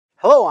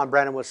Hello, I'm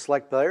Brandon with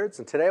Select Billiards,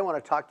 and today I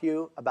want to talk to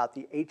you about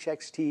the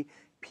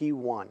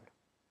HXT-P1.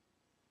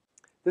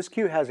 This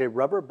cue has a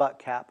rubber butt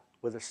cap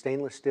with a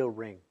stainless steel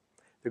ring.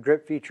 The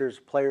grip features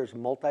players'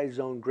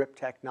 multi-zone grip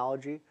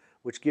technology,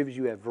 which gives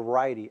you a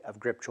variety of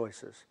grip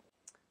choices.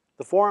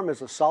 The forearm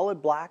is a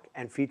solid black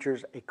and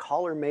features a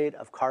collar made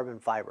of carbon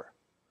fiber.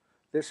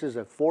 This is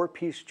a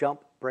 4-piece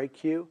jump break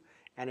cue,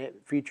 and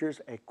it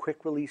features a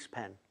quick release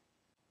pen.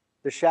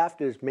 The shaft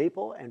is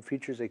maple and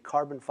features a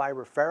carbon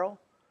fiber ferrule.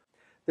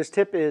 This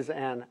tip is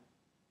an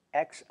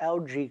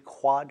XLG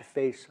quad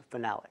face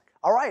phenolic.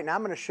 All right, now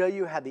I'm going to show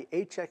you how the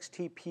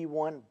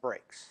HXT-P1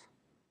 breaks.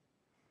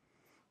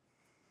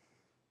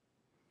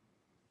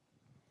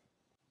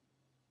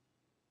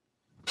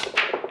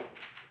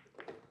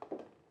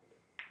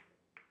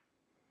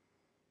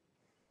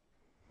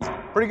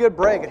 Pretty good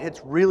break. It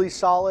hits really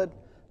solid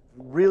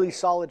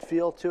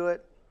feel to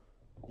it.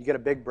 You get a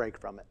big break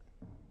from it.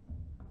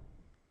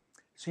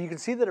 So you can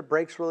see that it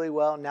breaks really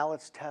well. Now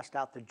let's test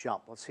out the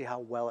jump. Let's see how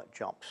well it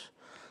jumps.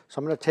 So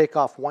I'm going to take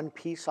off one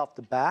piece off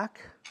the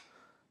back,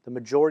 the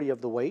majority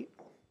of the weight,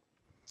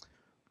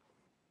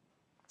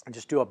 and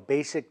just do a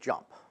basic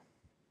jump.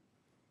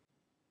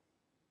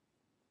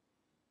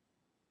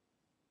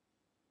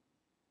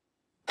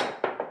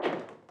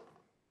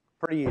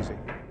 Pretty easy.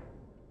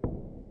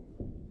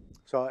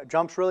 So it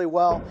jumps really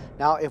well.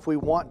 Now if we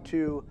want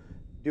to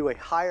do a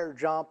higher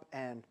jump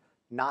and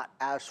not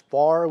as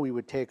far, we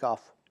would take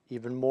off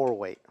even more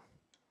weight.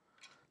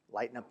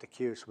 Lighten up the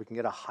cue so we can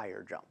get a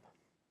higher jump.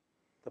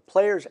 The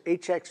Players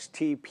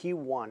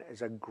HXT-P1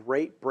 is a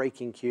great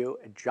breaking cue.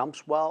 It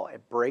jumps well,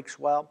 it breaks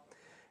well.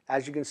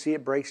 As you can see,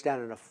 it breaks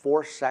down into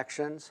 4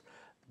 sections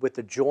with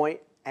the joint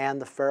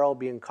and the ferrule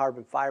being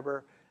carbon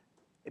fiber.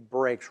 It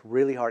breaks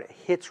really hard, it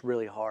hits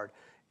really hard.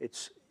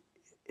 It's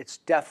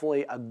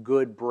definitely a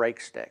good break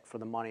stick for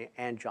the money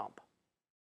and jump.